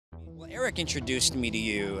Well, Eric introduced me to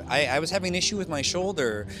you. I was having an issue with my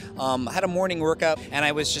shoulder. I had a morning workout and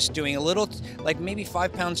I was just doing a little, like maybe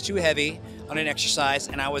 5 pounds too heavy on an exercise,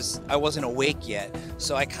 and I wasn't awake yet.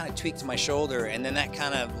 So I kind of tweaked my shoulder, and then that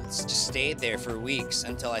kind of just stayed there for weeks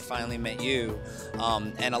until I finally met you.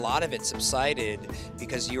 And a lot of it subsided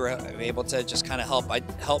because you were able to just kind of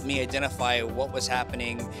help me identify what was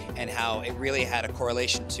happening and how it really had a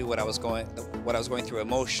correlation to what I was going through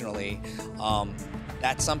emotionally.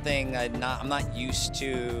 That's something I'm not used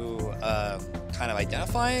to kind of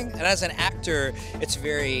identifying. And as an actor, it's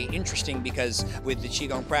very interesting because with the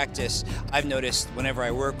Qigong practice, I've noticed whenever I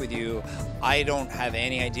work with you, I don't have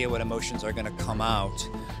any idea what emotions are going to come out.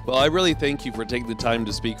 Well, I really thank you for taking the time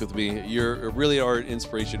to speak with me. You really are an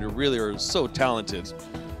inspiration. You really are so talented.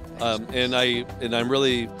 And I'm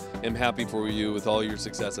really am happy for you with all your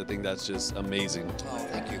success. I think that's just amazing. Oh,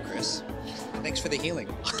 thank you, Chris. Thanks for the healing.